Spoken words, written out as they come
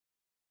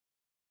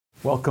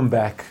Welcome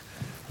back.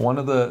 One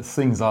of the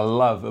things I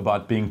love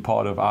about being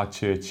part of our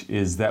church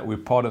is that we're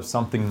part of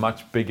something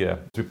much bigger.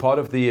 We're part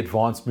of the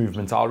Advance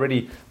movement. I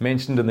already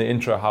mentioned in the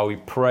intro how we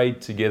prayed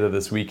together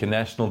this week, a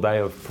National Day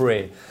of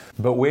Prayer.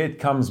 But where it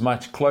comes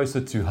much closer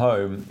to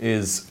home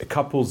is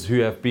couples who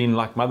have been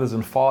like mothers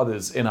and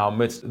fathers in our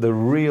midst. The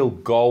real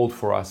gold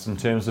for us in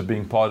terms of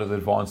being part of the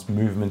Advance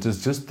movement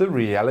is just the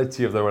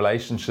reality of the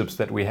relationships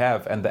that we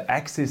have and the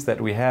access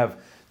that we have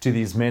to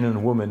these men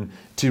and women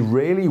to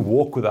really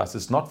walk with us.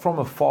 It's not from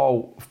a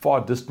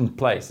far distant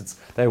place.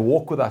 They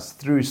walk with us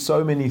through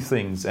so many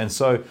things. And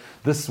so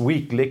this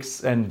week,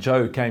 Lex and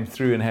Joe came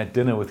through and had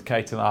dinner with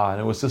Kate and I,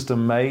 and it was just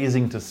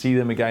amazing to see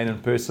them again in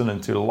person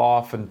and to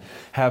laugh and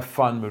have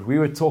fun. But we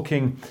were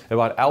talking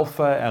about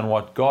Alpha and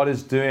what God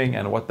is doing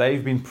and what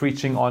they've been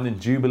preaching on in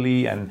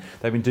Jubilee, and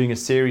they've been doing a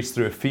series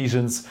through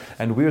Ephesians.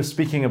 And we were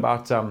speaking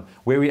about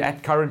where we're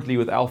at currently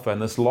with Alpha.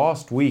 And this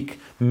last week,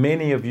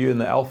 many of you in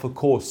the Alpha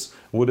course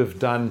would have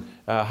done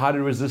how to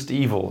resist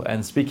evil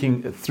and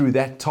speaking through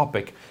that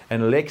topic.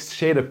 And Lex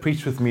shared a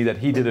preach with me that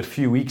he did a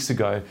few weeks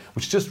ago,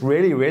 which just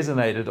really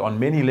resonated on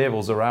many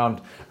levels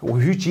around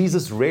who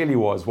Jesus really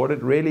was, what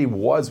it really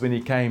was when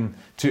he came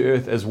to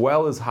earth, as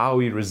well as how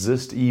we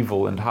resist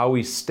evil and how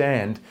we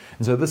stand.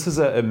 And so this is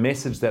a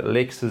message that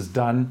Lex has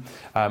done,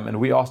 and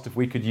we asked if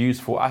we could use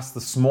for us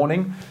this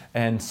morning.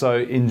 And so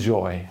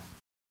enjoy.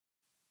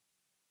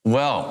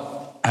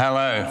 Well,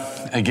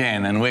 hello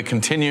again, and we're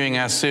continuing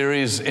our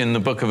series in the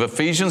book of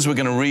Ephesians. We're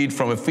going to read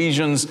from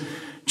Ephesians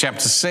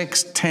chapter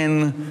 6,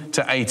 10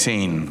 to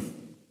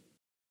 18.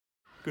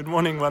 Good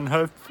morning, One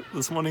Hope.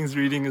 This morning's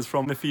reading is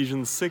from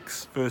Ephesians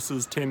 6,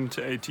 verses 10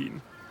 to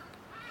 18.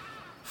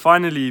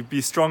 Finally, be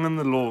strong in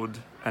the Lord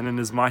and in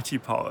his mighty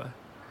power.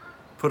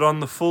 Put on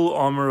the full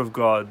armor of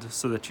God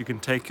so that you can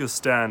take your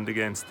stand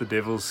against the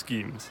devil's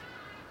schemes.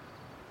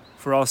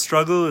 For our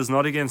struggle is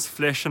not against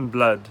flesh and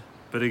blood,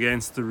 but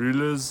against the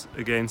rulers,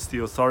 against the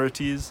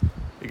authorities,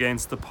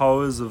 against the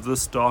powers of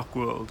this dark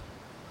world,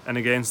 and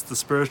against the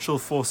spiritual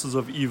forces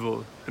of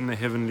evil in the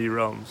heavenly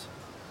realms.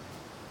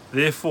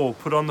 Therefore,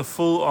 put on the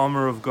full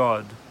armor of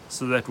God,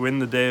 so that when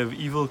the day of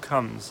evil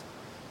comes,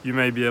 you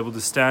may be able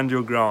to stand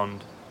your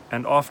ground,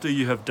 and after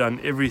you have done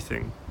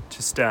everything,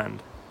 to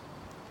stand.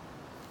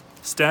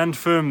 Stand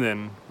firm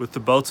then, with the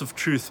belt of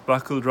truth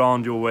buckled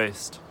round your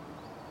waist,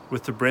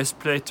 with the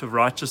breastplate of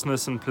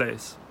righteousness in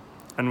place,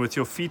 and with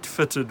your feet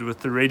fitted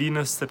with the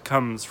readiness that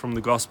comes from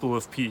the gospel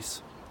of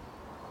peace.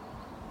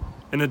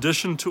 In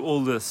addition to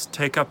all this,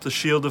 take up the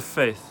shield of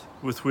faith,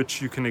 with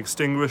which you can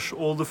extinguish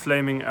all the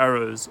flaming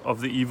arrows of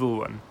the evil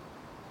one.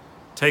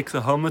 Take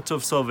the helmet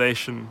of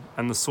salvation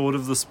and the sword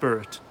of the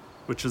Spirit,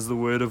 which is the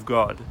word of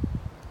God,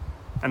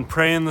 and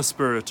pray in the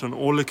Spirit on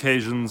all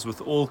occasions with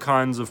all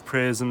kinds of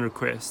prayers and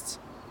requests.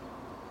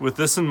 With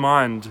this in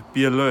mind,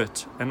 be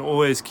alert and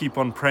always keep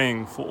on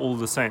praying for all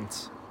the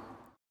saints.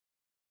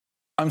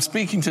 I'm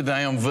speaking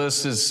today on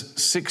verses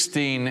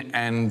 16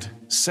 and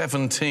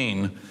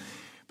 17,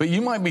 but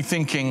you might be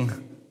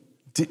thinking,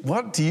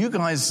 what, do you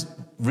guys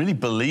really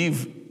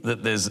believe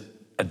that there's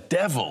a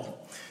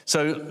devil?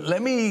 So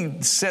let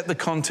me set the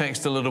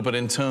context a little bit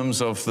in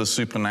terms of the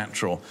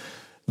supernatural.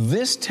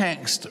 This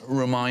text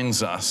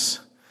reminds us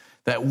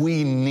that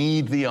we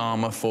need the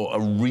armor for a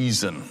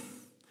reason.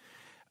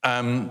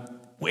 In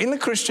the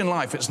Christian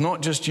life, it's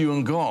not just you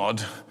and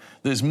God.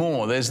 There's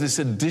more. There's this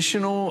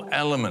additional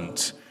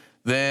element.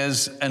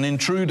 There's an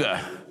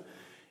intruder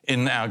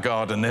in our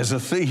garden. There's a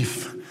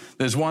thief.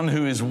 There's one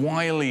who is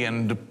wily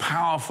and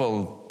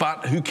powerful,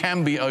 but who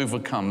can be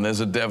overcome. There's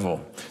a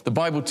devil. The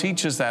Bible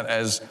teaches that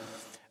as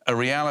a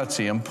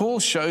reality. And Paul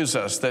shows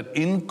us that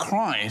in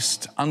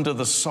Christ, under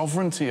the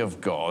sovereignty of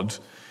God,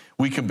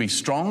 we can be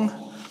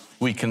strong,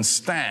 we can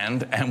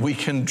stand, and we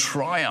can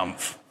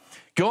triumph.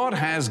 God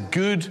has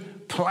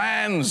good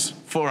plans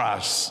for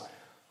us.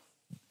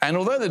 And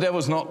although the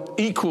devil's not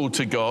equal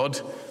to God,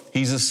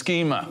 he's a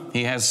schemer.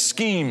 He has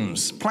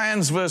schemes.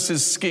 Plans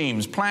versus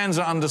schemes. Plans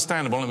are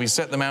understandable. And we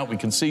set them out, we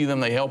can see them,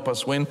 they help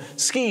us win.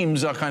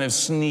 Schemes are kind of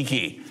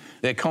sneaky.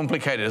 They're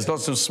complicated. There's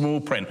lots of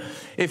small print.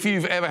 If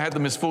you've ever had the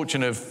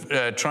misfortune of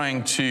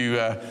trying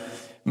to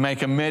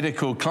make a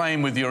medical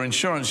claim with your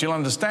insurance, you'll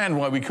understand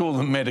why we call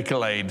them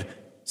medical aid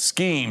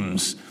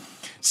schemes.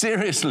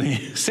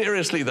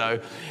 Seriously though,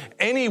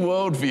 any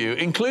worldview,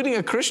 including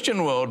a Christian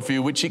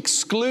worldview, which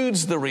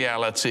excludes the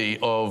reality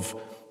of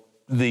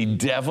the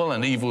devil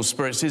and evil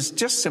spirits, is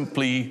just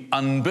simply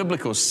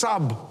unbiblical,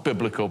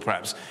 sub-biblical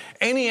perhaps.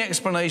 Any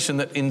explanation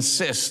that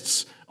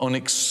insists on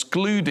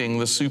excluding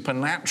the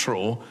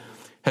supernatural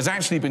has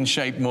actually been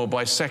shaped more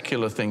by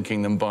secular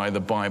thinking than by the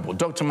Bible.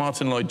 Dr.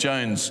 Martin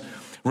Lloyd-Jones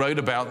wrote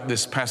about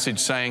this passage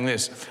saying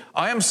this: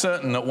 I am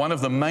certain that one of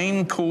the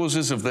main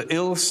causes of the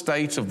ill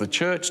state of the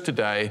church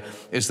today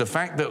is the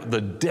fact that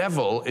the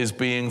devil is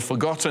being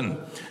forgotten.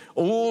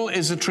 All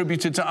is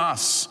attributed to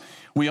us.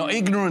 We are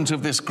ignorant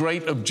of this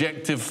great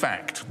objective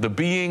fact, the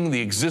being,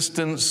 the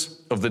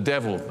existence of the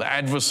devil, the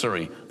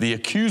adversary, the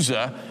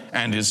accuser,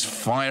 and his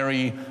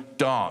fiery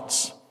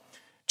darts.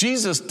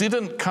 Jesus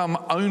didn't come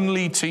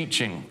only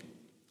teaching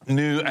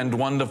new and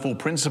wonderful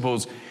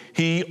principles,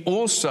 he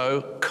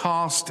also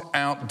cast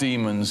out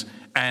demons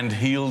and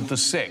healed the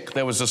sick.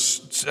 There was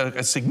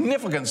a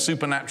significant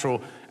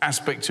supernatural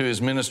aspect to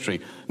his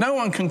ministry. No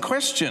one can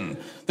question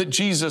that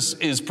Jesus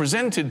is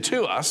presented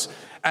to us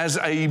as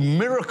a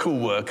miracle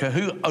worker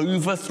who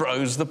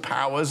overthrows the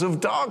powers of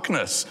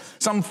darkness.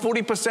 Some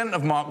 40%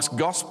 of Mark's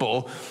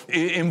gospel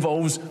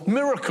involves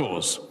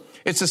miracles.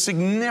 It's a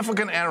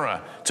significant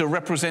error to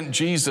represent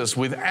Jesus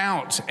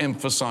without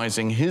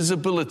emphasizing his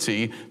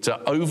ability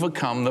to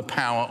overcome the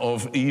power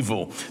of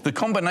evil. The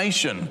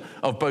combination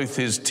of both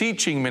his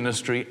teaching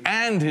ministry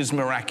and his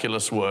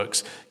miraculous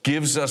works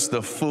gives us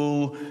the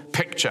full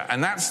picture.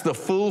 And that's the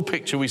full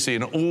picture we see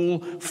in all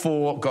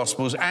four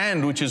Gospels,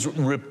 and which is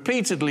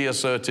repeatedly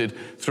asserted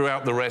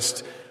throughout the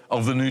rest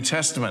of the New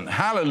Testament.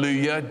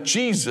 Hallelujah,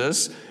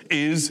 Jesus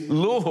is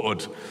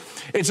Lord.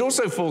 It's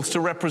also false to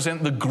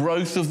represent the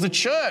growth of the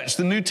church,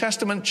 the New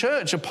Testament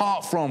church,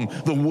 apart from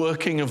the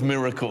working of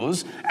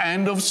miracles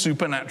and of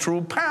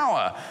supernatural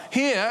power.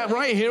 Here,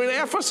 right here in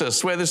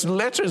Ephesus, where this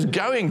letter is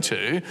going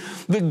to,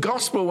 the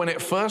gospel, when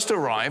it first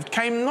arrived,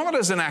 came not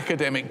as an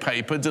academic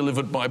paper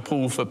delivered by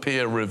Paul for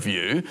peer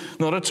review,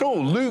 not at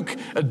all. Luke,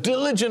 a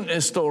diligent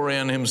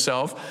historian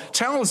himself,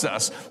 tells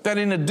us that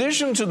in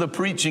addition to the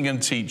preaching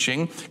and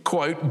teaching,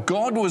 quote,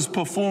 God was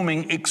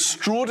performing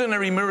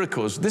extraordinary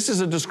miracles. This is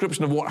a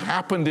description of what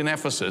happened in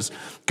Ephesus.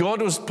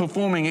 God was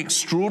performing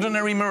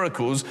extraordinary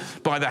miracles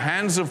by the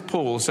hands of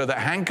Paul, so that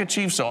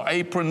handkerchiefs or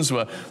aprons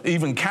were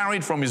even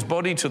carried from his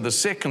body to the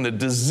sick, and the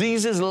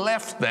diseases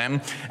left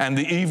them, and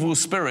the evil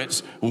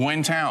spirits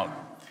went out.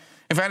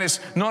 In fact, it's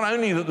not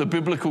only that the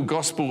biblical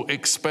gospel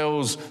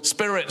expels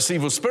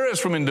evil spirits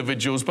from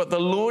individuals, but the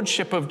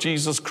lordship of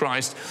Jesus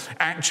Christ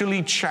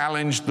actually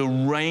challenged the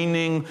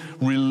reigning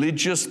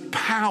religious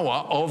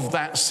power of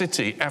that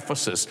city,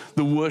 Ephesus,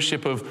 the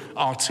worship of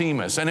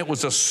Artemis. And it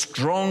was a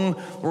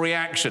strong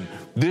reaction.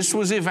 This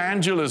was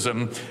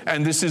evangelism,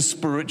 and this is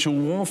spiritual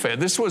warfare.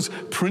 This was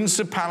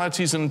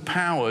principalities and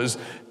powers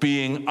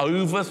being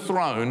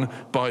overthrown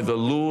by the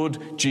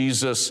Lord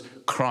Jesus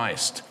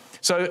Christ.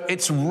 So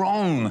it's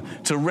wrong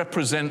to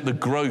represent the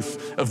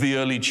growth of the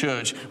early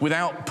church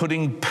without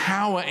putting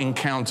power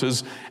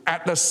encounters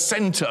at the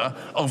center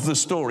of the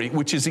story,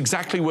 which is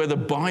exactly where the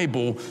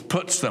Bible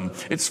puts them.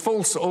 It's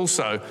false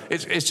also.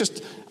 It's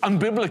just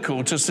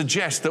unbiblical to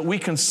suggest that we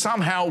can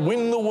somehow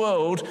win the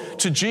world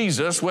to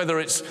Jesus, whether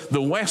it's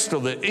the West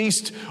or the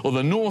East or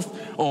the North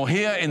or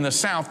here in the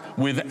South,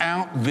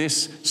 without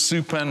this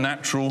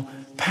supernatural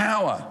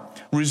power.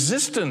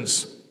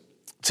 Resistance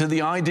to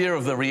the idea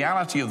of the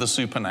reality of the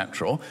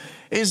supernatural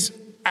is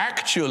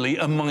actually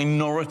a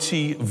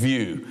minority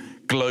view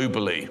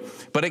globally,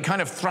 but it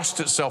kind of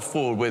thrusts itself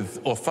forward with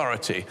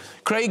authority.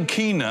 Craig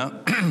Keener,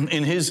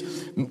 in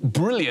his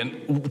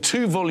brilliant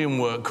 2-volume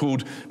work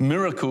called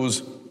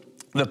Miracles,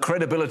 The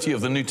Credibility of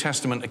the New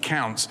Testament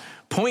Accounts,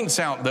 points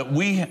out that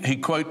he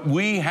quote,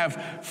 we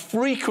have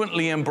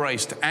frequently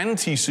embraced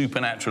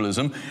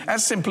anti-supernaturalism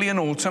as simply an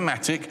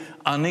automatic,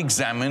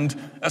 unexamined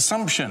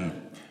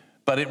assumption,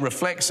 but it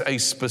reflects a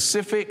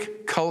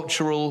specific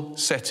cultural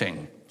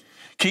setting.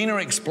 Keener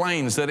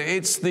explains that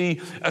it's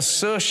the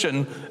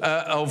assertion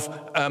of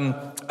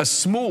a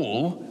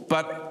small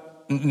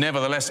but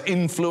nevertheless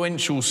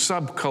influential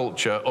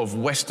subculture of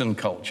Western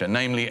culture,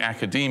 namely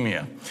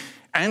academia.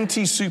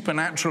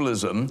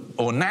 Anti-supernaturalism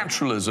or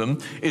naturalism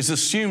is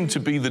assumed to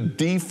be the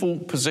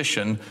default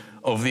position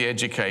of the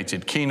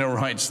educated. Keener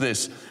writes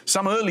this: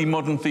 some early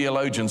modern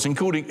theologians,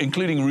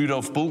 including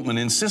Rudolf Bultmann,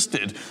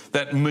 insisted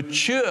that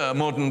mature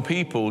modern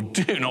people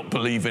do not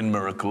believe in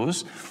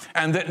miracles,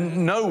 and that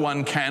no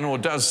one can or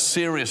does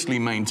seriously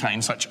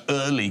maintain such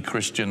early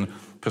Christian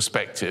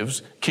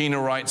perspectives. Keener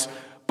writes,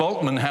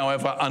 Bultmann,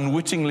 however,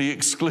 unwittingly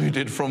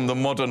excluded from the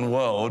modern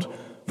world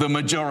the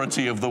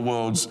majority of the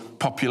world's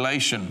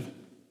population.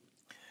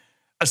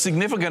 A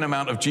significant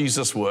amount of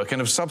Jesus' work and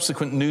of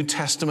subsequent New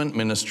Testament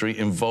ministry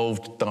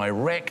involved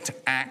direct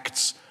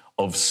acts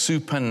of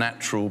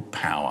supernatural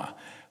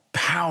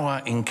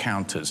power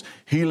encounters,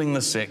 healing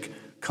the sick,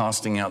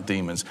 casting out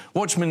demons.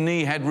 Watchman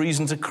Nee had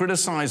reason to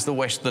criticize the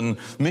Western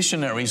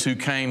missionaries who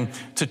came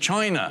to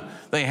China.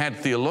 They had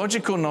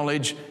theological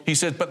knowledge, he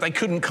said, but they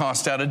couldn't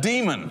cast out a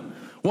demon.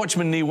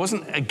 Watchman Nee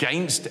wasn't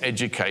against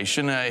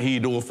education.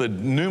 He'd authored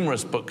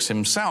numerous books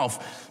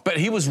himself, but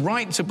he was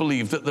right to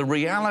believe that the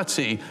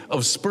reality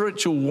of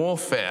spiritual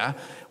warfare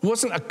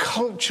wasn't a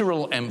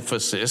cultural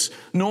emphasis,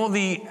 nor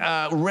the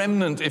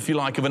remnant, if you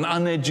like, of an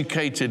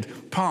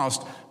uneducated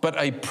past, but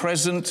a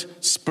present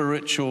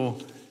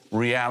spiritual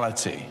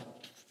reality.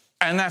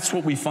 And that's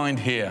what we find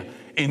here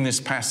in this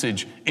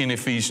passage in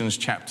Ephesians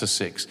chapter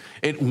 6.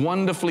 It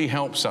wonderfully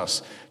helps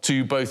us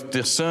to both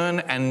discern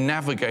and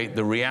navigate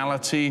the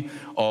reality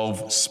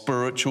of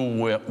spiritual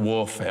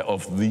warfare,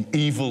 of the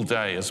evil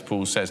day, as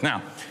Paul says.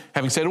 Now,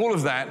 having said all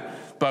of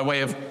that, by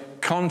way of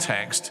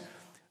context,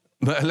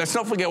 but let's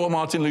not forget what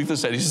Martin Luther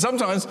said. He said,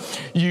 sometimes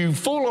you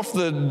fall off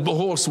the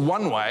horse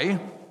one way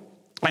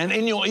And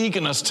in your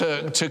eagerness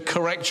to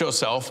correct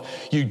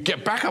yourself, you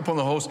get back up on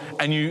the horse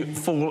and you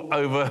fall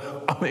over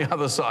on the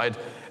other side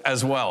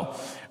as well.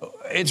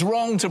 It's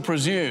wrong to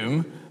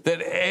presume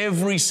that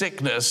every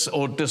sickness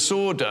or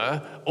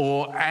disorder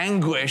or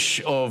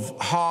anguish of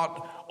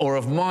heart or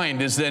of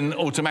mind is then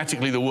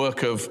automatically the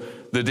work of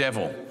the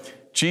devil.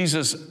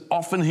 Jesus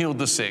often healed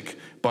the sick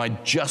by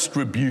just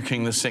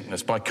rebuking the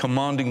sickness, by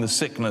commanding the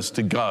sickness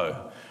to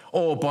go,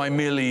 or by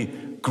merely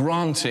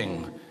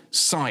granting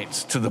sight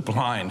to the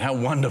blind. How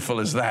wonderful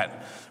is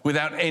that?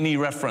 Without any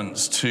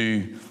reference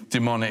to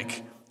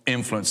demonic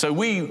influence. So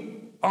we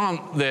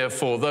aren't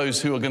therefore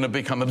those who are going to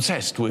become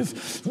obsessed with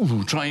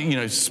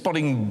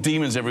spotting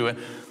demons everywhere.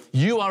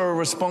 You are a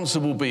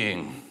responsible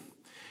being.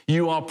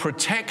 You are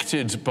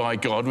protected by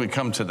God. We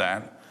come to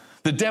that.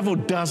 The devil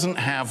doesn't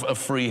have a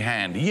free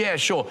hand. Yeah,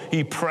 sure,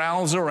 he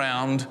prowls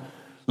around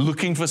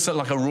looking for,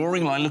 like a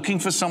roaring lion, looking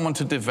for someone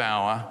to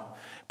devour.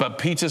 But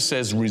Peter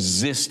says,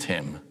 resist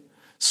him,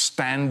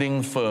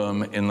 standing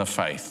firm in the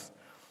faith.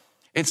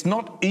 It's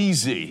not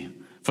easy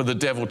for the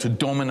devil to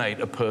dominate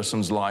a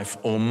person's life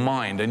or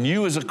mind. And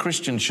you as a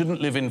Christian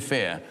shouldn't live in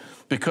fear,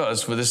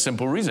 because for this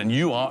simple reason,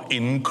 you are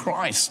in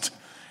Christ.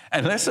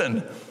 And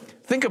listen,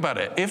 think about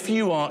it. If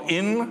you are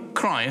in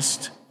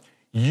Christ,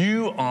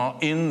 you are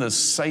in the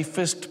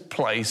safest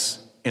place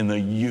in the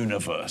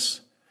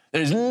universe.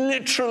 There's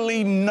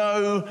literally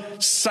no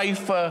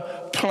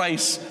safer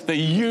place that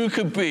you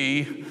could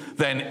be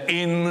than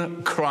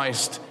in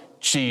Christ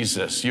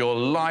Jesus. Your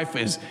life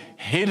is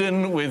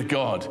hidden with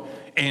God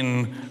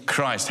in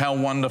Christ. How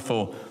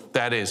wonderful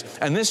that is.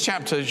 And this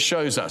chapter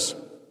shows us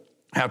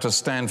how to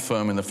stand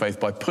firm in the faith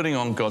by putting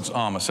on God's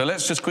armor. So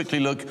let's just quickly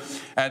look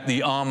at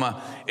the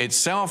armor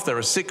itself. There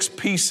are 6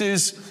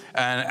 pieces,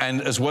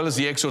 and as well as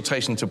the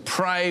exhortation to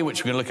pray,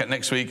 which we're going to look at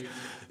next week.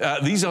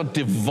 These are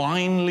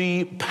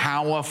divinely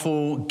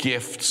powerful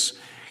gifts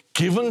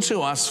given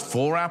to us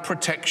for our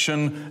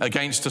protection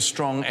against a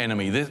strong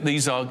enemy.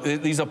 These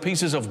are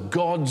pieces of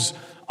God's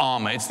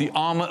armor. It's the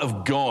armor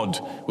of God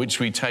which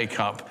we take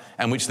up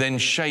and which then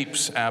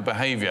shapes our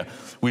behavior.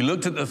 We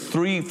looked at the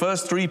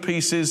first three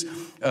pieces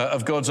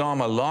of God's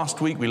armor last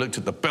week. We looked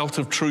at the belt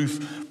of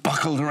truth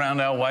buckled around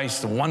our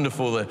waist,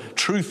 the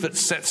truth that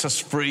sets us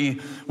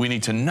free. We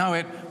need to know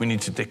it. We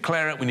need to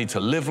declare it. We need to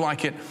live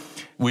like it.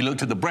 We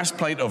looked at the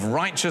breastplate of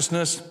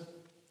righteousness,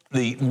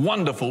 the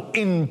wonderful,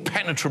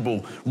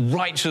 impenetrable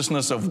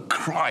righteousness of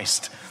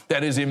Christ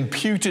that is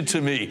imputed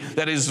to me,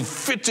 that is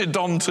fitted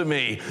onto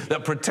me,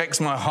 that protects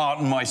my heart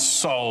and my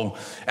soul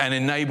and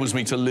enables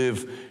me to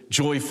live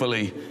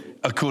joyfully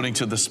according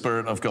to the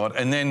Spirit of God.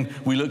 And then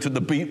we looked at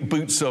the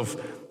boots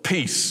of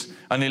peace.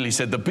 I nearly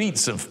said the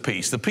beats of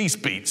peace, the peace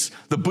beats,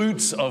 the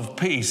boots of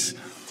peace,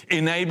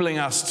 enabling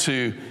us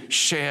to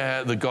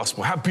share the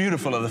gospel. How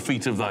beautiful are the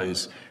feet of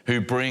those who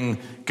bring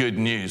good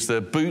news. The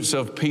boots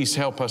of peace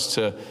help us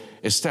to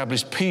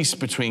establish peace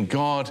between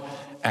God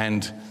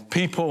and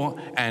people,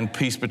 and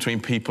peace between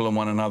people and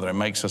one another. It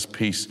makes us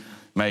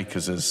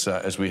peacemakers,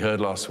 as we heard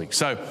last week.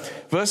 So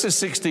verses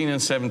 16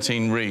 and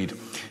 17 read,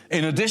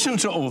 in addition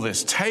to all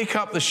this, take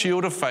up the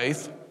shield of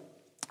faith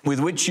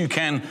with which you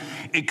can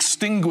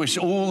extinguish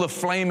all the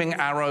flaming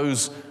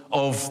arrows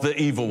of the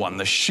evil one.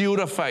 The shield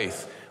of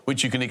faith,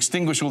 which you can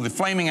extinguish all the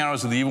flaming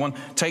arrows of the evil one.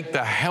 Take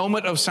the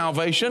helmet of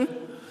salvation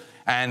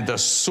and the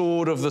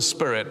sword of the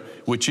Spirit,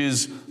 which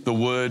is the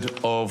word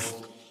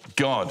of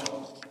God.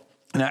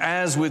 Now,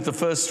 as with the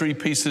first 3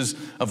 pieces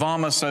of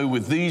armor, so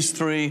with these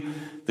 3,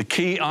 the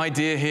key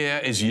idea here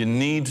is you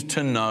need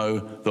to know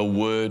the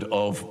word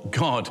of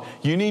God.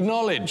 You need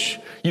knowledge.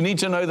 You need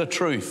to know the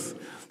truth.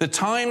 The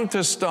time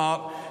to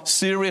start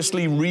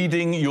seriously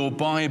reading your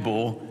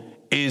Bible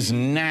is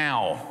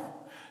now.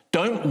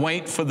 Don't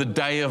wait for the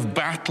day of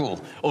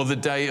battle or the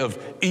day of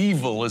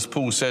evil, as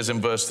Paul says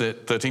in verse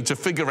 13, to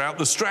figure out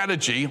the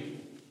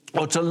strategy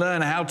or to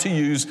learn how to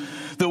use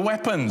the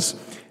weapons.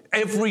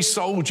 Every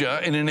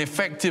soldier in an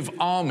effective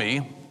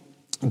army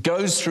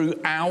goes through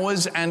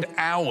hours and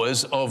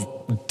hours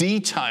of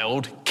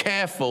detailed,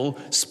 careful,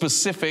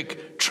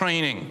 specific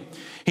training.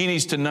 He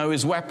needs to know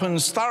his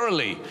weapons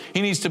thoroughly.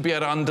 He needs to be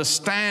able to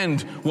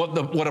understand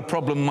what a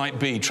problem might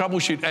be,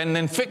 troubleshoot, and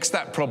then fix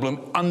that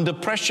problem under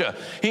pressure.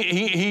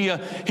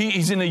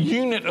 He's in a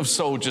unit of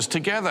soldiers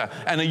together,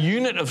 and a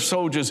unit of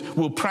soldiers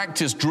will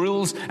practice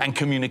drills and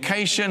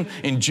communication,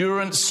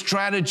 endurance,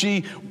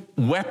 strategy,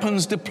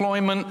 weapons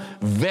deployment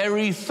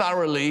very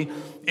thoroughly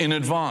in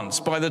advance.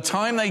 By the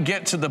time they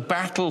get to the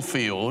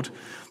battlefield,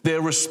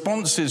 their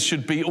responses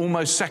should be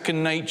almost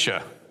second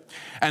nature.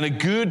 And a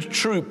good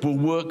troop will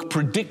work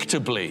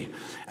predictably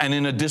and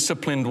in a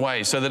disciplined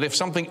way, so that if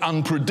something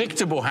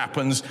unpredictable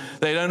happens,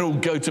 they don't all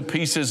go to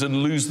pieces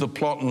and lose the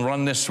plot and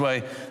run this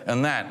way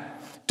and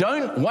that.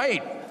 Don't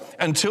wait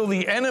until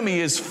the enemy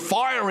is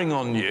firing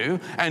on you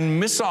and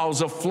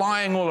missiles are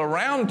flying all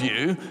around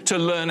you to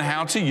learn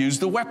how to use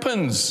the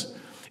weapons.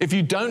 If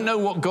you don't know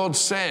what God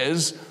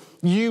says,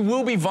 you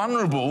will be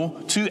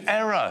vulnerable to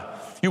error.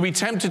 You'll be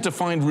tempted to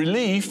find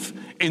relief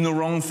in the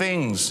wrong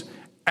things,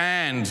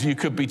 and you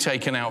could be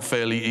taken out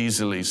fairly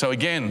easily. So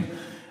again,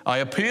 I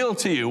appeal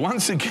to you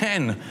once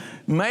again,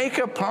 make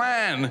a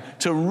plan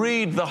to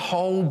read the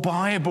whole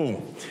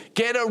Bible.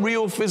 Get a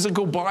real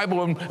physical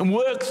Bible and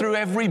work through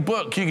every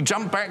book. You can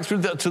jump back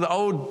through to the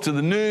old, to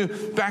the new,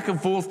 back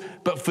and forth.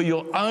 But for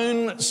your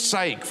own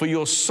sake, for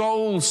your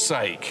soul's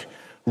sake,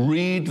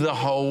 read the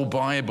whole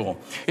Bible.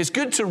 It's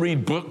good to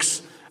read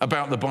books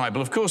about the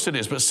Bible. Of course it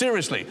is. But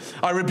seriously,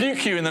 I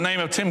rebuke you in the name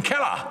of Tim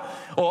Keller,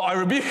 or I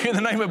rebuke you in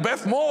the name of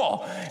Beth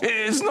Moore.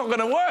 It's not going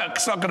to work.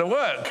 It's not going to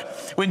work.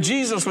 When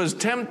Jesus was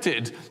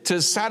tempted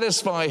to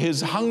satisfy his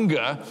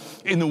hunger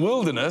in the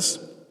wilderness,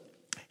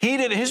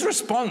 his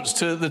response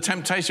to the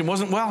temptation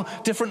wasn't, well,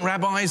 different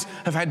rabbis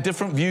have had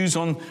different views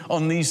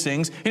on these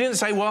things. He didn't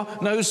say, well,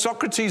 no,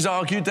 Socrates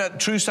argued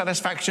that true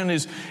satisfaction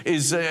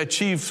is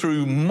achieved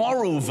through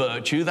moral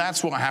virtue.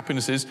 That's what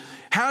happiness is.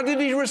 How did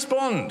he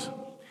respond?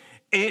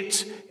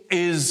 It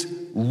is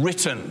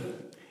written.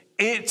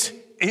 It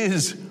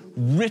is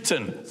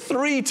written.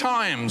 3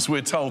 times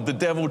we're told the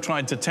devil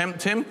tried to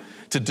tempt him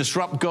to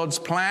disrupt God's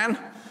plan.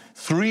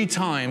 3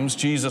 times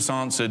Jesus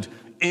answered,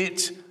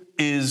 it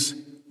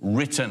is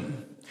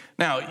written.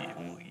 Now,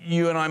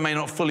 you and I may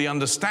not fully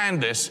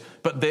understand this,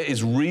 but there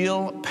is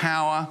real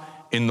power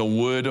in the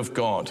Word of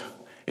God.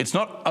 It's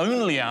not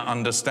only our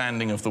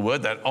understanding of the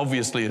Word, that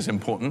obviously is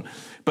important,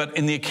 but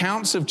in the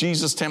accounts of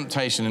Jesus'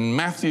 temptation in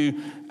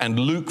Matthew and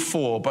Luke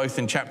 4, both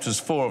in chapters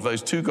 4 of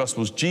those 2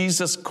 Gospels,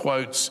 Jesus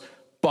quotes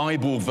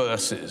Bible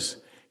verses.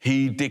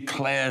 He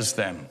declares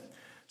them.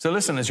 So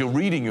listen, as you're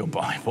reading your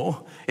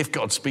Bible, if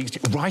God speaks to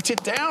you, write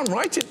it down,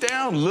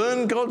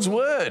 learn God's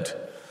Word.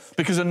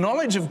 Because a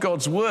knowledge of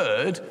God's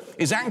Word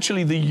is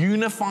actually the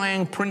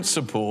unifying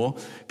principle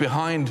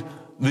behind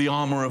the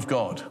armor of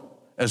God,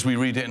 as we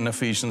read it in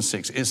Ephesians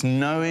 6. It's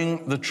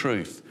knowing the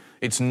truth.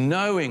 It's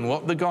knowing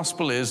what the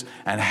gospel is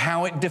and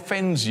how it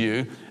defends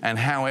you and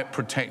how it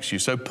protects you.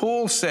 So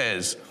Paul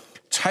says,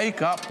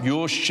 take up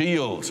your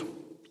shield.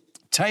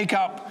 Take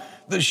up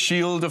the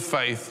shield of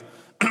faith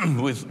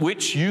with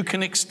which you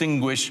can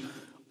extinguish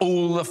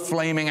all the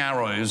flaming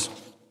arrows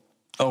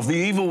of the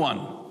evil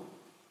one.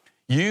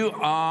 You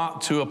are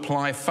to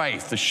apply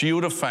faith, the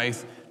shield of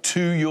faith,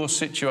 to your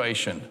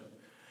situation.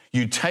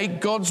 You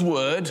take God's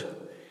word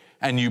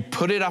and you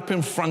put it up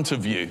in front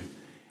of you.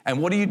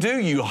 And what do?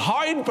 You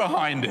hide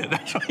behind it.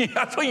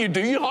 That's what you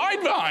do. You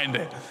hide behind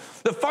it.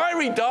 The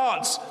fiery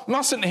darts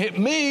mustn't hit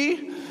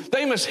me.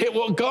 They must hit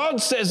what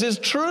God says is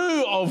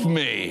true of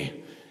me.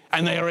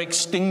 And they are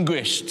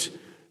extinguished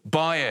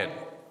by it.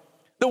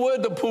 The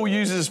word that Paul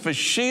uses for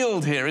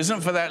shield here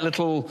isn't for that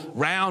little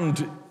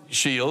round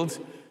shield.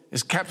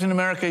 Is Captain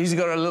America, he's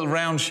got a little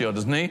round shield,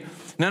 doesn't he?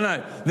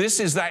 No. This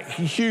is that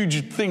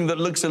huge thing that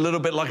looks a little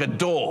bit like a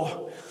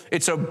door.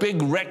 It's a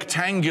big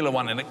rectangular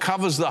one, and it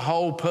covers the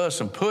whole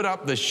person. Put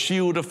up the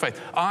shield of faith.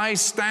 I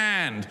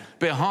stand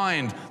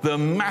behind the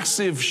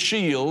massive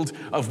shield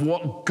of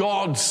what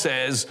God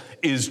says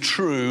is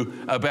true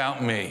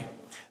about me.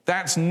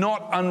 That's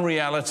not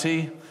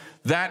unreality.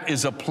 That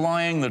is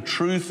applying the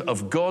truth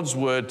of God's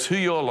word to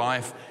your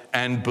life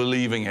and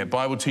believing it.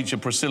 Bible teacher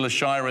Priscilla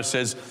Shirer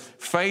says,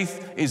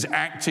 faith is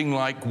acting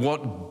like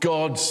what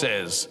God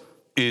says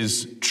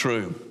is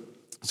true.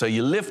 So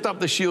you lift up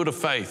the shield of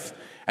faith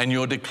and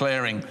you're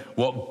declaring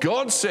what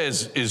God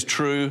says is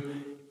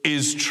true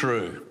is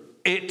true.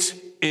 It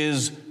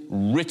is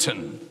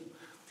written.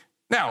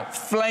 Now,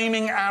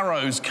 flaming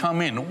arrows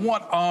come in.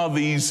 What are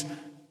these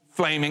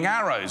flaming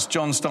arrows?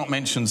 John Stott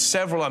mentions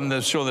several.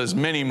 I'm sure there's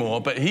many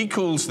more, but he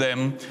calls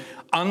them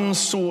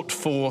unsought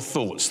for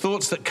thoughts.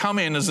 Thoughts that come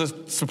in as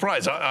a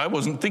surprise. I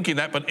wasn't thinking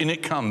that, but in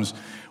it comes.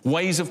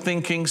 Ways of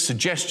thinking,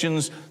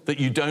 suggestions that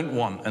you don't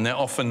want, and they're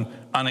often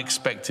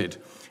unexpected.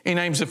 He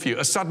names a few.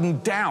 A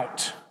sudden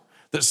doubt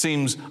that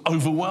seems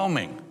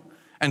overwhelming.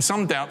 And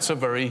some doubts are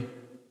very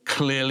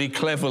clearly,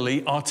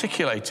 cleverly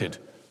articulated.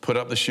 Put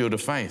up the shield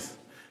of faith.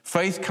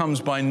 Faith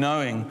comes by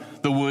knowing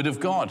the word of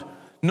God,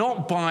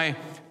 not by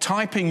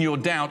typing your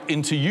doubt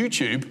into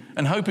YouTube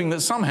and hoping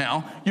that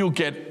somehow you'll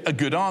get a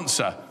good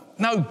answer.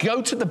 No,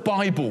 go to the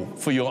Bible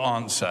for your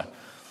answer.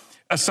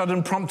 A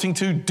sudden prompting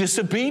to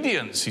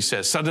disobedience, he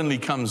says, suddenly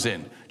comes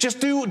in.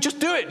 Just do it.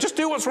 Just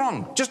do what's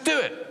wrong. Just do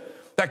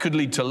it. That could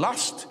lead to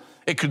lust.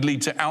 It could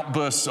lead to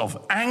outbursts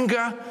of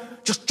anger.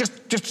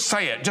 Just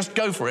say it. Just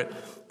go for it.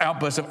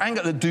 Outbursts of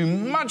anger that do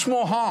much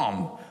more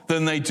harm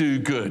than they do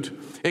good.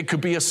 It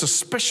could be a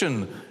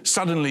suspicion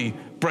suddenly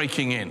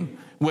breaking in,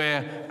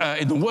 where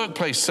in the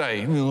workplace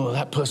say, oh,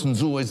 that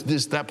person's always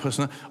this, that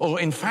person,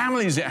 or in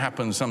families it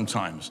happens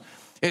sometimes.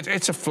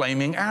 It's a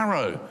flaming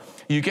arrow.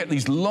 You get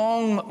these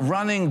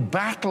long-running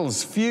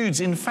battles, feuds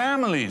in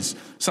families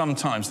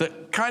sometimes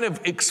that kind of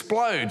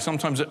explode,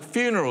 sometimes at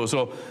funerals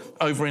or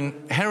over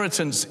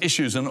inheritance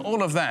issues and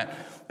all of that.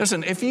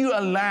 Listen, if you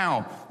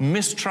allow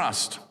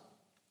mistrust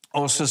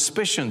or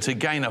suspicion to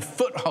gain a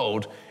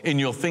foothold in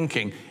your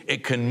thinking,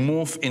 it can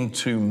morph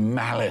into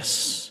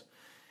malice.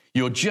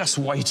 You're just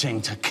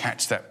waiting to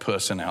catch that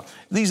person out.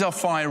 These are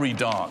fiery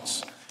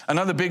darts.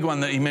 Another big one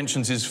that he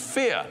mentions is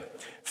fear.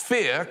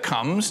 Fear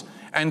comes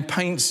and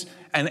paints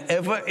an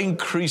ever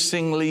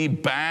increasingly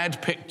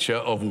bad picture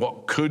of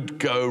what could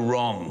go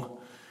wrong.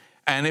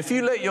 And if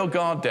you let your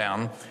guard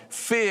down,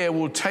 fear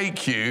will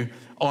take you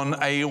on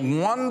a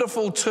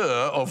wonderful tour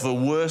of the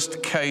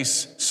worst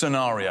case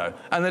scenario.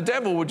 And the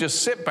devil will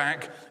just sit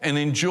back and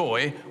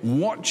enjoy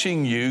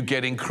watching you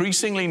get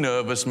increasingly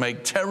nervous,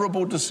 make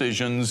terrible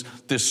decisions,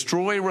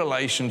 destroy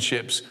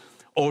relationships,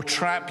 or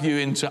trap you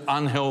into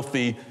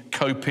unhealthy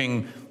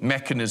coping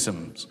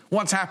mechanisms.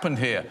 What's happened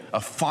here?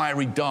 A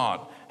fiery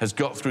dart has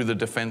got through the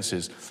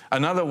defenses.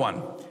 Another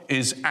one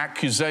is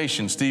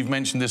accusation. Steve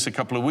mentioned this a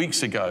couple of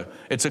weeks ago.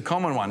 It's a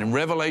common one. In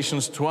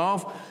Revelations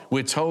 12,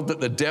 we're told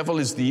that the devil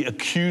is the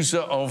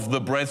accuser of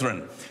the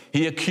brethren.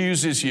 He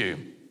accuses you.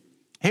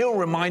 He'll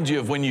remind you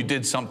of when you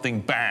did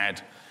something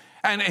bad,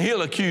 and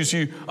he'll accuse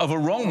you of a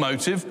wrong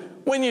motive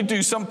when you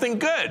do something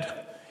good.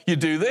 You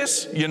do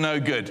this, you're no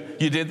good.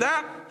 You did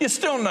that, you're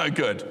still no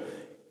good.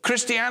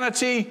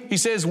 Christianity, he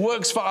says,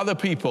 works for other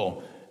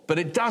people. But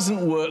it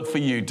doesn't work for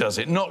you, does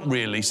it? Not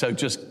really, so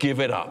just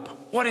give it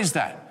up. What is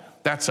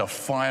that? That's a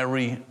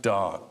fiery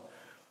dart.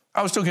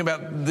 I was talking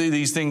about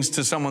these things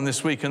to someone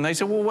this week, and they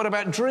said, well, what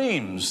about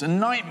dreams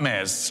and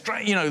nightmares?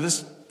 You know,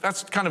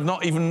 that's kind of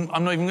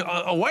I'm not even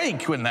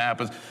awake when that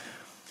happens.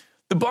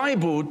 The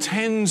Bible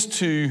tends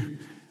to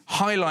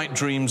highlight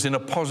dreams in a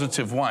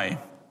positive way,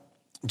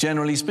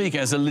 generally speaking,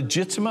 as a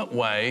legitimate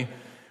way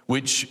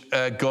which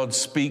God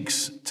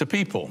speaks to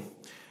people.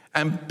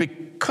 And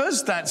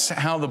because that's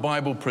how the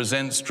Bible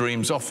presents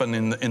dreams,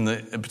 often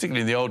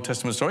particularly in the Old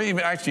Testament story,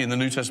 even actually in the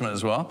New Testament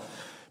as well,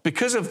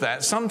 because of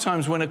that,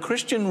 sometimes when a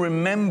Christian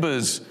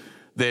remembers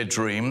their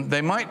dream,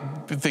 they might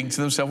think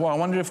to themselves, well, I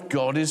wonder if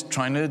God is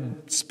trying to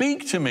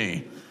speak to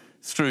me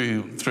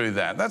through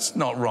that. That's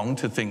not wrong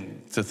to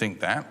think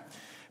that.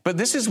 But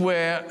this is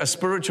where a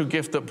spiritual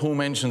gift that Paul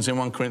mentions in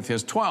 1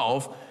 Corinthians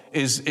 12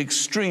 is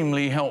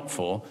extremely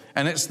helpful,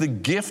 and it's the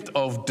gift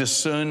of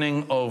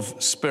discerning of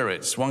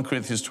spirits, 1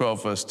 Corinthians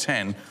 12 verse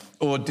 10,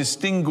 or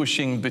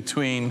distinguishing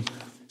between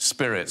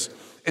spirits.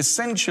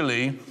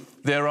 Essentially,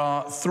 there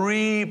are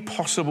three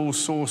possible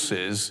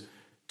sources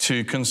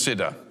to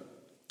consider.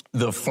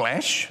 The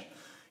flesh,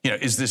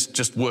 is this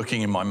just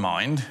working in my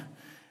mind?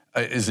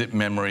 Is it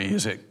memory?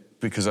 Is it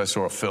because I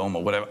saw a film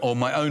or whatever? Or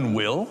my own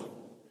will?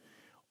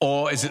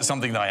 Or is it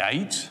something that I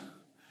ate?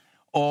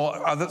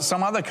 Or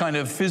some other kind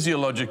of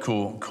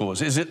physiological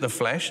cause? Is it the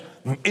flesh?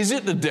 Is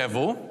it the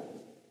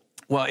devil?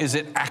 Well, is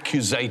it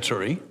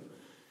accusatory?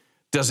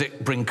 Does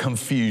it bring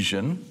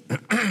confusion?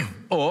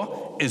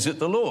 Or is it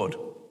the Lord?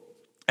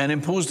 And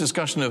in Paul's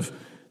discussion of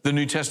the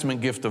New Testament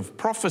gift of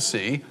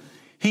prophecy,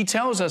 he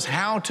tells us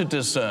how to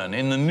discern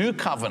in the new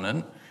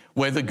covenant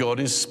whether God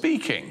is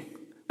speaking.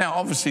 Now,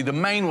 obviously, the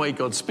main way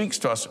God speaks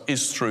to us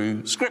is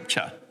through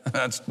Scripture.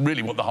 That's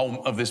really what the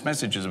whole of this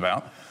message is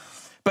about.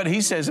 But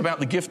he says about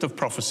the gift of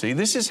prophecy,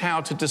 this is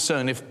how to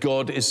discern if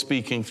God is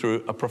speaking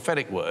through a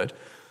prophetic word.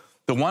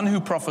 The one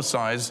who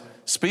prophesies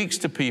speaks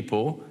to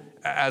people,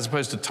 as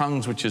opposed to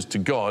tongues, which is to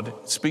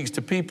God, speaks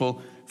to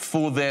people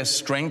for their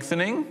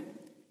strengthening,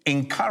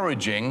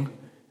 encouraging,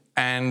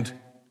 and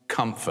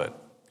comfort.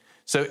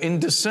 So in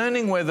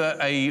discerning whether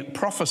a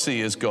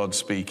prophecy is God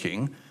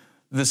speaking,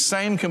 the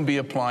same can be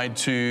applied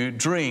to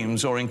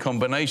dreams or in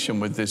combination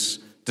with this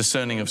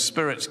discerning of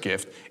spirits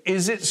gift.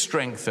 Is it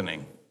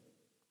strengthening?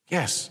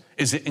 Yes.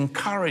 Is it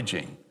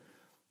encouraging?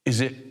 Is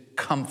it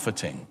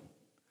comforting?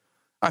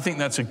 I think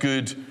that's a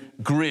good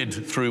grid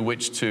through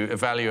which to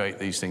evaluate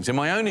these things. In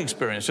my own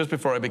experience, just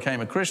before I became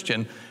a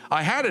Christian,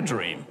 I had a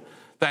dream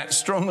that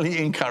strongly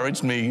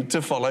encouraged me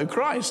to follow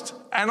Christ,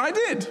 and I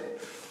did.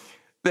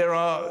 There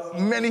are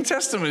many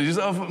testimonies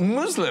of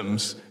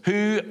Muslims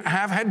who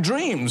have had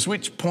dreams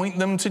which point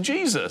them to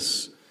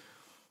Jesus.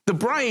 The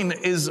brain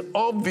is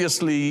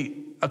obviously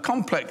a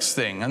complex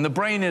thing, and the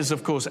brain is,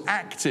 of course,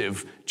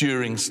 active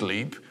during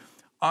sleep.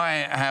 I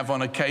have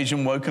on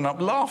occasion woken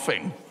up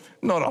laughing.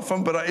 Not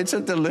often, but it's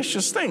a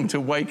delicious thing to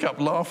wake up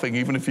laughing,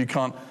 even if you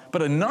can't.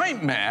 But a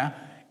nightmare,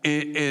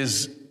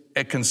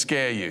 it can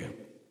scare you.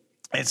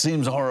 It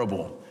seems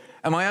horrible.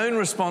 And my own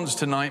response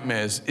to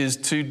nightmares is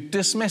to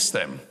dismiss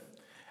them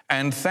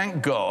and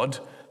thank God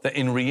that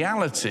in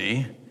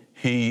reality,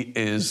 He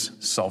is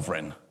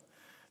sovereign.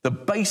 The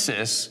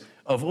basis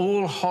of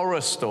all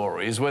horror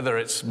stories, whether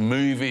it's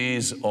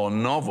movies or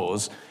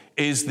novels,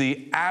 is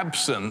the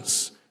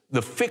absence,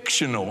 the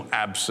fictional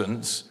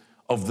absence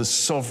of the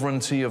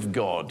sovereignty of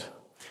God.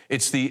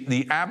 It's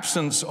the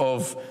absence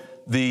of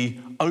the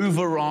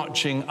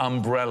overarching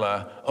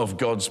umbrella of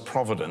God's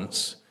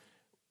providence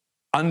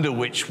under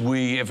which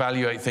we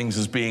evaluate things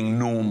as being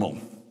normal.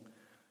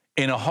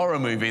 In a horror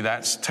movie,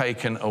 that's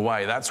taken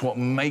away. That's what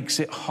makes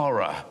it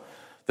horror,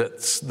 that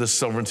the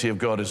sovereignty of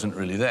God isn't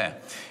really there.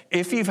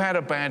 If you've had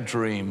a bad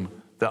dream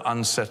that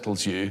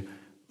unsettles you,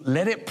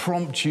 let it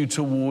prompt you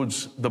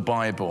towards the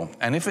Bible.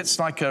 And if it's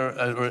like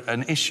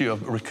an issue, a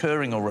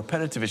recurring or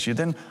repetitive issue,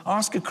 then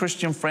ask a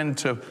Christian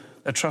friend,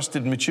 a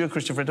trusted, mature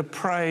Christian friend, to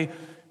pray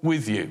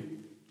with you.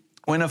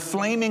 When a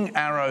flaming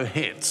arrow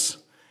hits,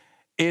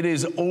 it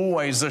is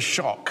always a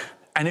shock,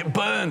 and it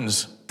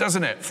burns,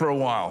 doesn't it, for a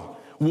while.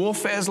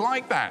 warfare's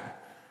like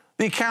that.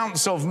 The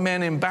accounts of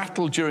men in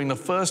battle during the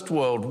First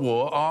World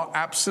War are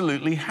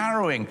absolutely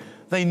harrowing.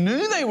 They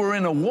knew they were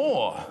in a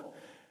war,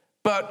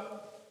 but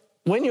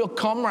when your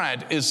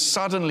comrade is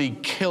suddenly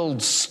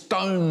killed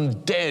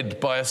stone dead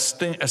by a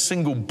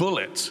single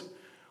bullet,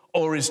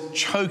 or is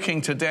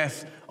choking to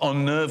death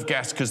on nerve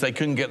gas because they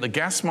couldn't get the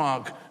gas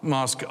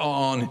mask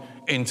on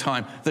in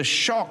time, the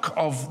shock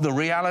of the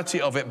reality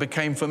of it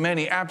became for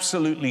many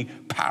absolutely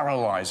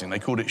paralyzing. They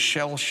called it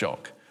shell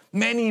shock.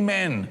 Many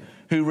men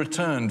who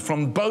returned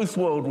from both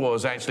world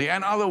wars, actually,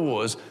 and other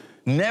wars,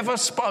 never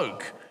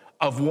spoke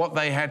of what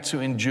they had to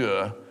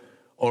endure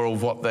or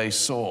of what they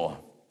saw.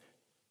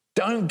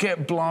 Don't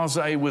get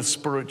blasé with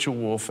spiritual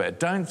warfare.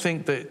 Don't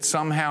think that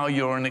somehow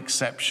you're an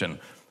exception.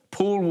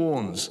 Paul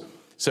warns,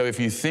 so if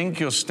you think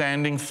you're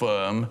standing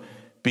firm,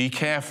 be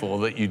careful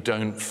that you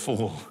don't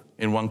fall,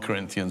 in 1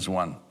 Corinthians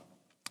 1.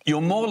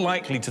 You're more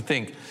likely to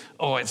think,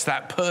 oh, it's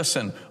that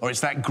person or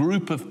it's that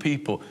group of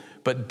people.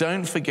 But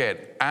don't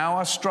forget,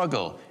 our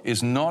struggle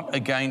is not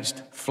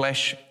against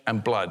flesh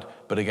and blood,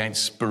 but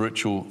against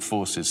spiritual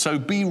forces. So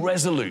be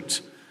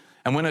resolute.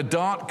 And when a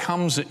dart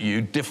comes at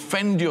you,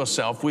 defend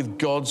yourself with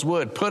God's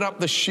word. Put up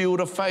the shield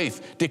of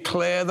faith.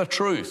 Declare the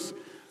truth.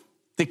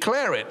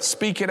 Declare it,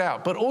 speak it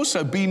out, but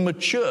also be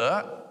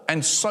mature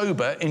and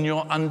sober in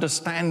your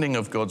understanding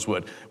of God's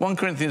word. 1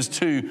 Corinthians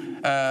 2,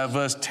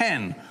 verse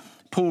 10,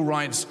 Paul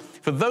writes,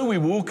 "For though we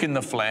walk in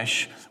the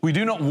flesh, we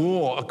do not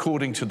war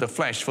according to the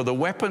flesh. For the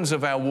weapons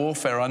of our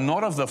warfare are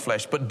not of the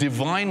flesh, but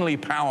divinely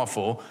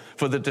powerful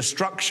for the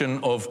destruction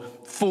of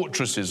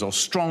fortresses or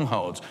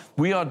strongholds.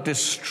 We are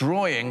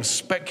destroying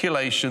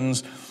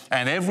speculations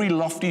and every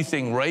lofty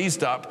thing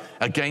raised up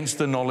against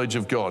the knowledge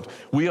of God.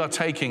 We are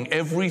taking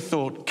every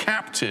thought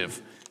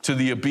captive to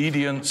the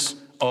obedience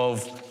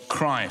of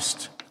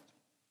Christ."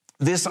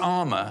 This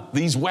armor,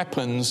 these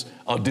weapons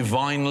are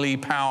divinely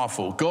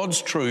powerful.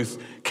 God's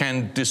truth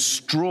can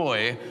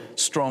destroy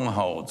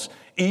strongholds,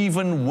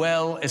 even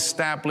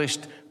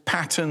well-established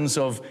patterns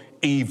of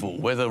evil,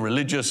 whether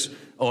religious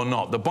or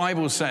not. The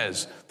Bible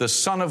says the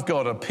Son of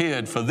God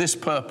appeared for this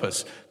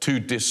purpose, to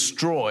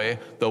destroy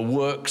the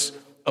works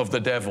of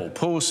the devil.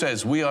 Paul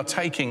says we are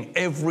taking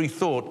every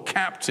thought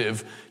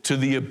captive to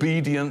the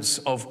obedience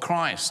of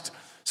Christ.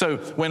 So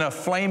when a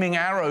flaming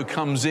arrow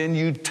comes in,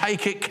 you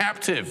take it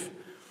captive.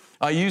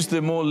 I use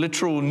the more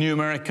literal New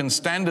American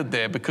Standard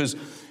there because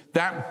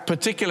that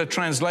particular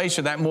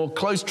translation, that more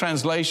close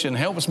translation,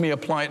 helps me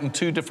apply it in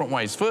two different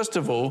ways. First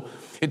of all,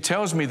 it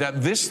tells me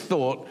that this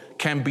thought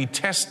can be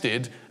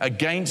tested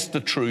against the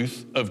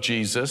truth of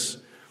Jesus.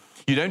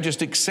 You don't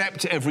just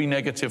accept every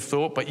negative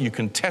thought, but you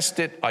can test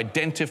it,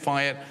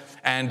 identify it,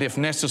 and if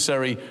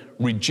necessary,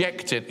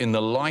 reject it in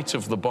the light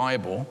of the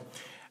Bible.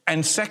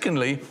 And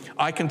secondly,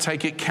 I can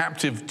take it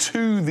captive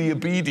to the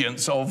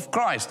obedience of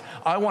Christ.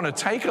 I want to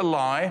take a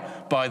lie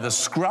by the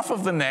scruff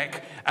of the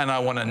neck and I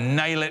want to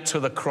nail it to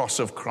the cross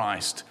of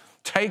Christ.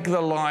 Take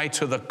the lie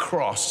to the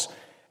cross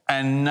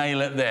and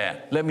nail it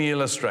there. Let me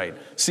illustrate.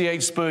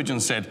 C.H. Spurgeon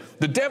said,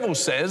 "The devil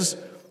says,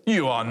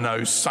 'You are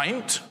no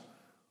saint.'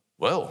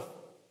 Well,"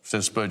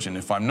 says Spurgeon,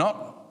 "if I'm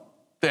not,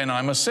 then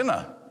I'm a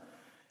sinner.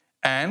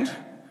 And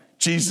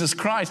Jesus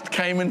Christ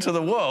came into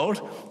the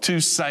world to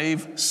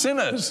save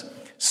sinners.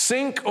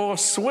 Sink or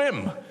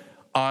swim,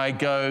 I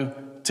go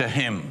to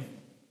him."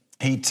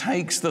 He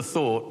takes the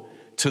thought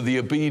to the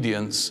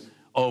obedience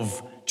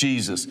of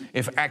Jesus.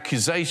 If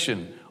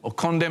accusation or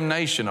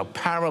condemnation are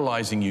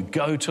paralyzing you,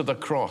 go to the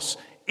cross.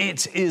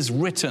 It is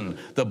written,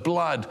 the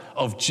blood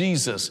of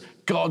Jesus,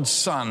 God's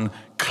Son,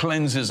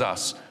 cleanses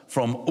us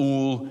from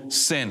all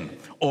sin.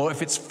 Or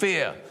if it's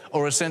fear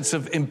or a sense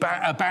of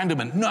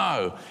abandonment,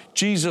 no,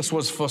 Jesus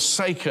was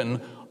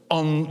forsaken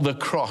on the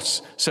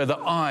cross so that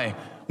I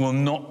will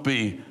not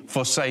be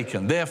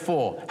forsaken.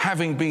 Therefore,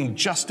 having been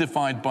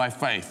justified by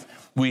faith,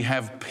 we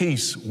have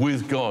peace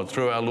with God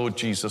through our Lord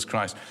Jesus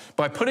Christ.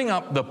 By putting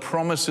up the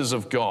promises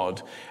of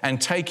God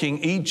and taking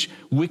each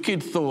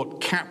wicked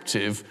thought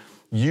captive,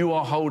 you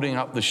are holding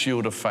up the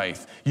shield of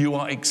faith. You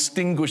are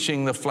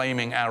extinguishing the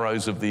flaming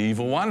arrows of the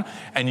evil one,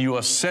 and you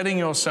are setting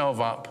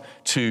yourself up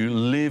to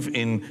live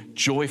in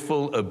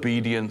joyful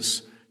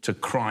obedience to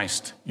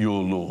Christ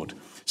your Lord.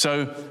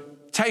 So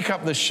take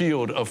up the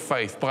shield of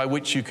faith by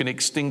which you can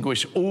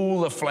extinguish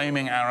all the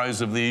flaming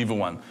arrows of the evil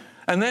one.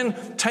 And then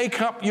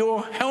take up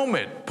your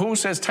helmet. Paul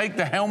says, take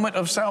the helmet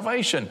of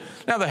salvation.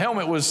 Now, the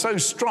helmet was so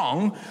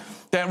strong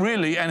that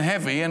really, and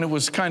heavy, and it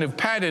was kind of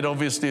padded,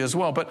 obviously, as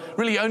well, but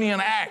really only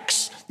an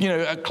axe,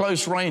 at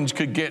close range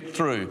could get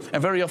through.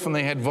 And very often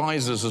they had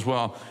visors as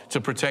well to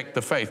protect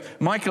the face.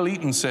 Michael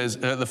Eaton says,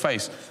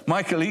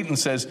 Michael Eaton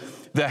says,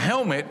 the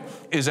helmet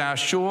is our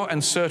sure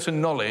and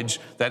certain knowledge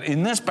that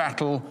in this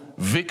battle,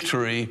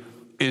 victory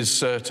is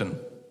certain.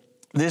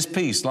 This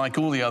piece, like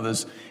all the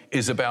others,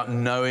 is about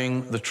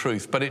knowing the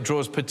truth, but it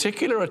draws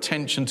particular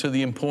attention to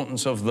the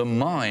importance of the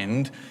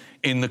mind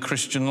in the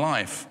Christian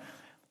life.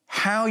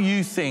 How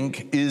you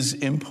think is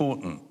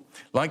important.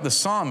 Like the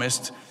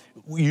psalmist,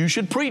 you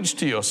should preach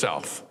to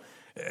yourself.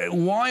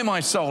 Why, my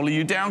soul, are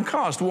you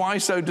downcast? Why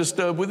so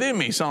disturbed within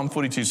me? Psalm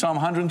 42, Psalm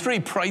 103,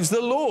 praise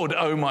the Lord,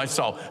 O my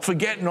soul.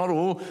 Forget not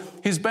all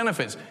his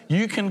benefits.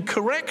 You can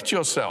correct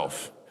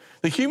yourself.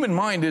 The human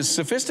mind is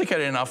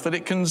sophisticated enough that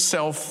it can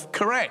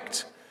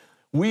self-correct.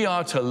 We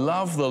are to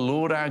love the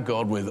Lord our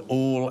God with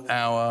all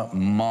our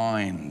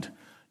mind.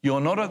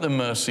 You're not at the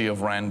mercy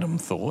of random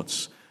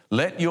thoughts.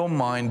 Let your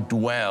mind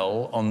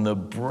dwell on the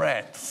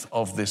breadth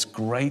of this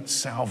great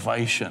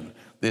salvation,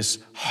 this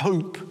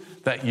hope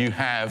that you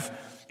have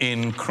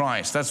in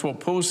Christ. That's what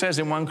Paul says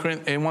in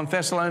 1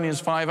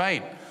 Thessalonians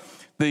 5:8.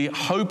 The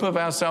hope of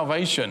our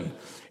salvation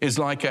is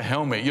like a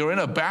helmet. You're in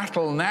a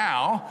battle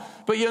now,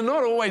 but you're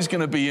not always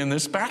going to be in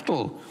this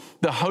battle.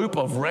 The hope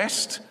of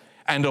rest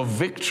and of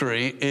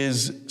victory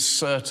is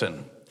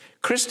certain.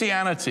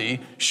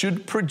 Christianity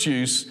should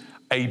produce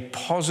a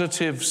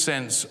positive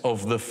sense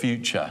of the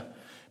future.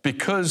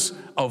 Because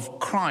of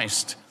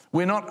Christ,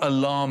 we're not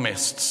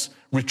alarmists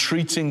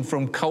retreating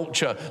from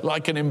culture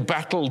like an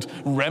embattled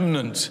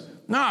remnant.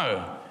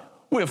 No,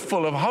 we're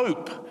full of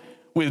hope,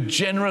 with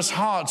generous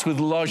hearts, with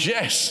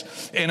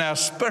largesse in our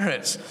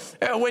spirits.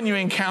 When you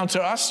encounter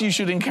us, you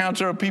should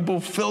encounter a people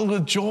filled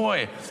with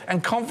joy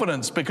and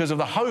confidence because of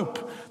the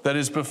hope that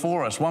is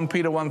before us. 1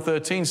 Peter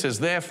 1:13 says,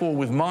 therefore,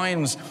 with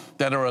minds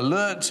that are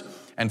alert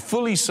and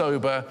fully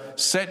sober,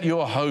 set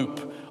your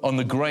hope on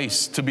the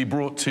grace to be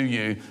brought to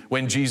you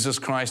when Jesus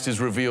Christ is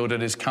revealed at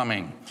his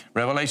coming.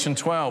 Revelation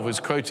 12, was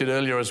quoted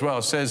earlier as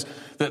well, says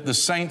that the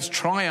saints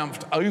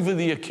triumphed over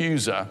the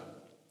accuser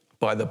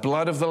by the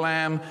blood of the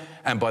Lamb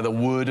and by the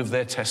word of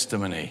their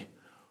testimony.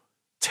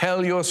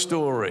 Tell your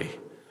story.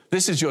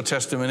 This is your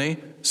testimony.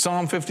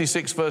 Psalm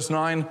 56, verse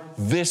 9,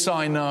 this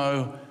I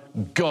know,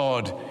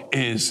 God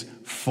is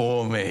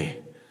for me.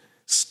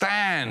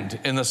 Stand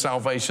in the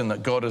salvation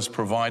that God has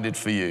provided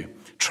for you.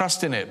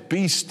 Trust in it.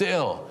 Be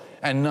still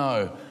and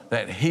know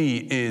that he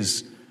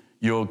is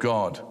your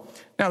God.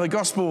 Now, the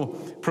gospel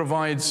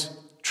provides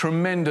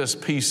tremendous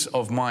peace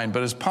of mind,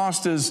 but as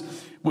pastors,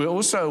 we're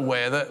also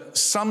aware that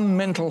some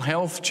mental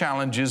health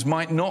challenges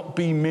might not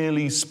be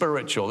merely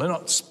spiritual. They're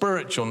not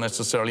spiritual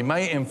necessarily,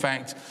 may in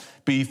fact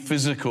be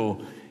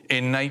physical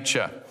in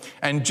nature.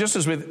 And just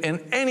as with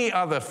any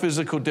other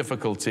physical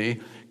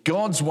difficulty,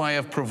 God's way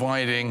of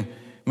providing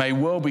may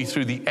well be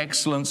through the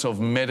excellence of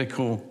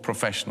medical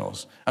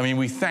professionals. I mean,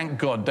 we thank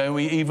God, don't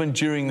we, even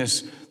during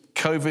this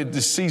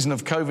season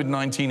of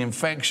COVID-19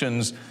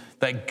 infections,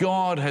 that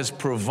God has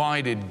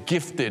provided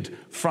gifted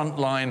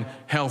frontline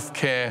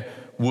healthcare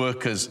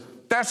workers.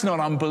 That's not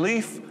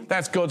unbelief.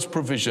 That's God's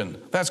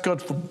provision. That's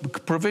God's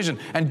provision.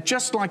 And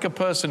just like a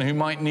person who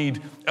might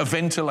need a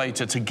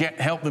ventilator to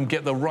help them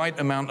get the right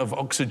amount of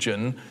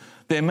oxygen,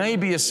 there may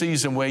be a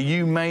season where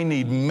you may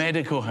need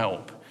medical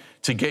help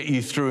to get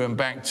you through and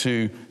back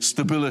to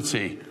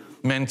stability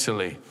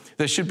mentally.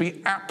 There should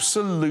be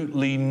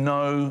absolutely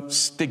no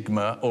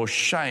stigma or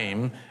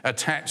shame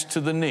attached to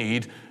the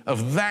need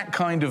of that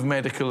kind of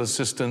medical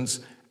assistance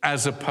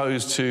as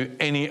opposed to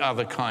any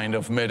other kind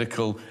of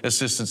medical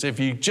assistance. If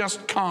you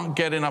just can't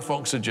get enough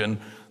oxygen,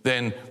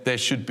 then there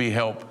should be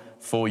help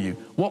for you.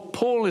 What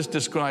Paul is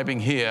describing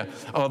here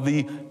are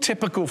the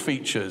typical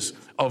features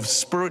of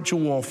spiritual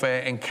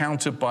warfare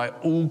encountered by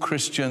all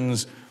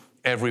Christians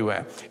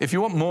everywhere. If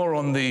you want more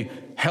on the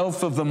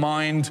health of the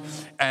mind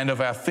and of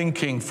our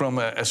thinking from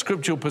a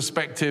scriptural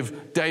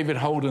perspective, David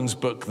Holden's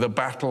book, The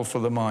Battle for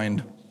the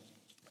Mind,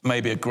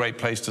 may be a great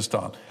place to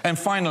start. And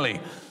finally,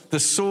 the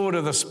sword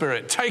of the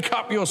Spirit. Take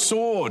up your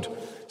sword,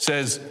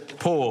 says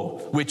Paul,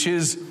 which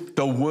is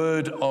the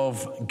word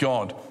of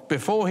God.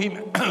 Before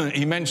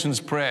he mentions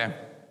prayer,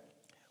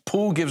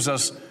 Paul gives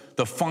us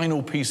the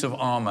final piece of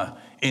armor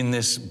in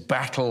this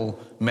battle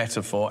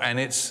metaphor, and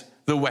it's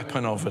the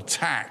weapon of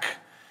attack.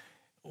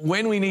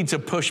 When we need to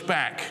push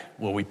back,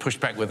 well, we push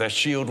back with our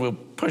shield, we'll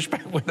push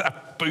back with our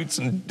boots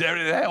and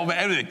helmet,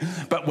 everything.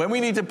 But when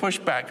we need to push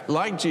back,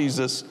 like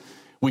Jesus,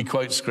 we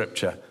quote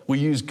scripture. We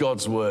use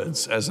God's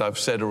words, as I've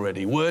said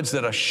already, words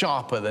that are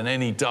sharper than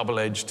any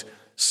double-edged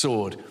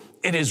sword.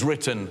 It is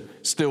written,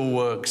 still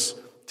works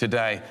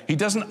today. He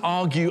doesn't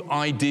argue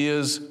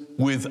ideas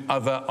with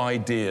other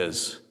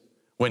ideas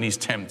when he's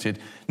tempted.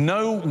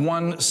 No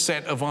one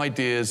set of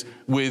ideas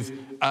with,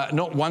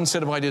 not one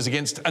set of ideas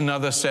against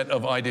another set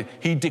of ideas.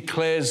 He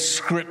declares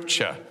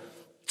scripture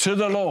to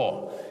the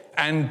law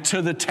and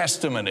to the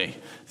testimony,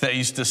 they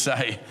used to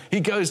say. He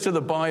goes to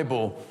the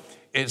Bible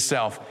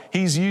itself.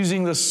 He's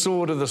using the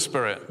sword of the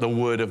Spirit, the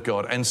word of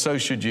God, and so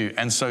should you,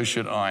 and so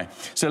should I.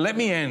 So let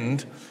me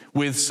end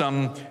with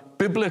some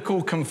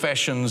biblical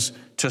confessions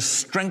to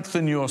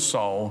strengthen your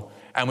soul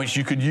and which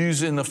you could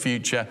use in the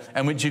future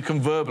and which you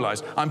can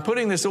verbalize. I'm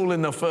putting this all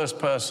in the first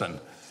person,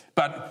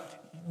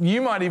 but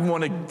you might even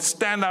want to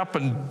stand up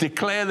and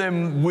declare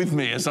them with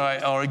me as I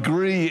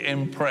agree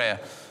in prayer.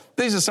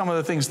 These are some of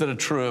the things that are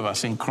true of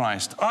us in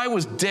Christ. I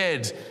was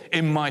dead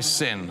in my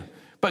sin,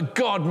 But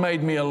God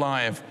made me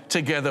alive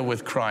together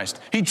with Christ.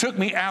 He took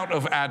me out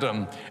of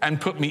Adam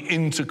and put me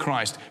into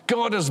Christ.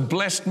 God has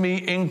blessed me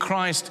in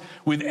Christ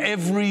with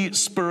every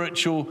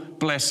spiritual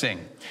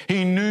blessing.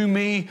 He knew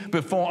me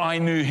before I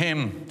knew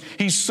him.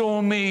 He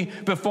saw me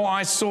before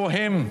I saw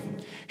him.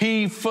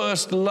 He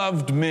first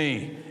loved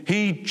me.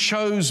 He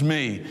chose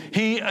me.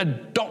 He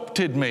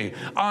adopted me.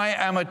 I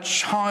am a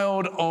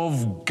child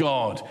of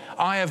God.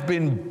 I have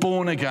been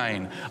born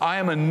again. I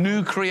am a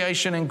new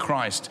creation in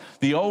Christ.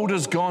 The old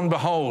has gone,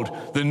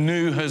 behold, the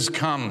new has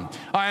come.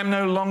 I am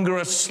no longer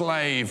a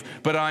slave,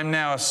 but I'm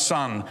now a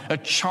son, a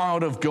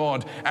child of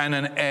God and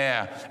an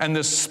heir. And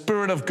the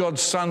Spirit of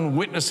God's Son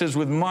witnesses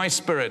with my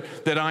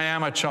spirit that I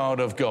am a child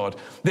of God.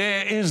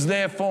 There is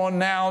therefore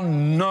now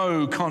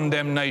no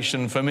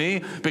condemnation for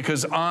me,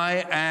 because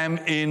I am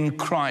in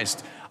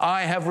Christ.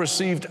 I have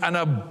received an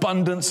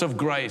abundance of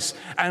grace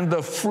and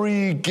the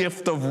free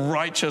gift of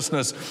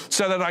righteousness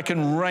so that I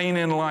can reign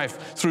in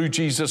life through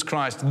Jesus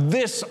Christ.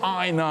 This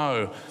I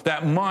know,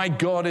 that my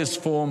God is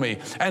for me.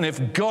 And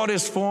if God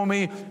is for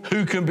me,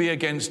 who can be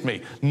against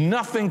me?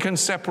 Nothing can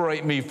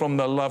separate me from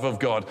the love of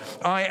God.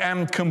 I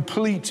am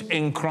complete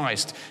in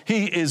Christ.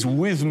 He is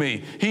with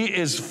me. He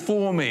is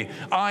for me.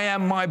 I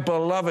am my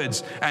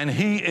beloved's and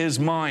he is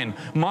mine.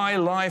 My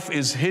life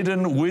is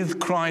hidden with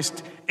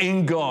Christ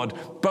in God,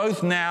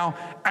 both now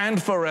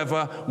and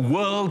forever,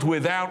 world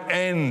without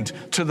end,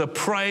 to the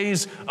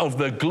praise of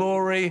the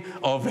glory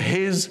of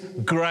his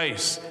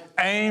grace.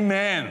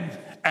 Amen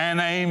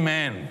and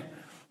amen.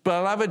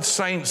 Beloved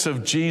saints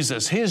of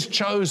Jesus, his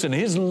chosen,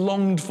 his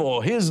longed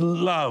for, his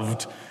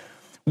loved,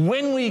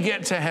 when we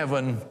get to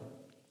heaven,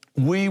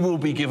 we will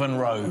be given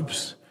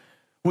robes.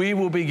 We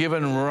will be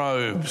given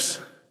robes.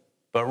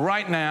 But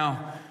right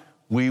now,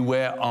 we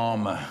wear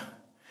armor.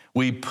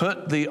 We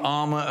put the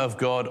armor of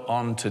God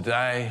on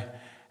today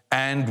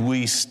and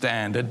we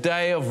stand. A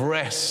day of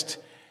rest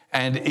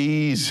and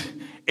ease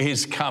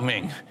is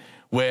coming,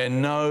 where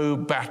no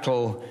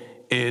battle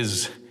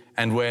is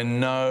and where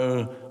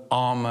no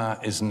armor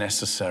is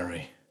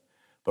necessary.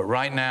 But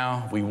right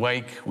now, we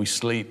wake, we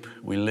sleep,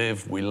 we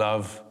live, we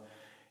love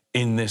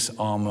in this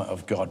armor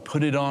of God.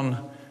 Put it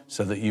on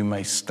so that you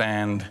may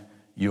stand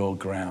your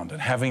ground.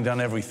 And having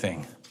done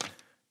everything,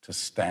 to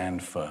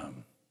stand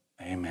firm.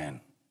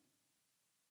 Amen.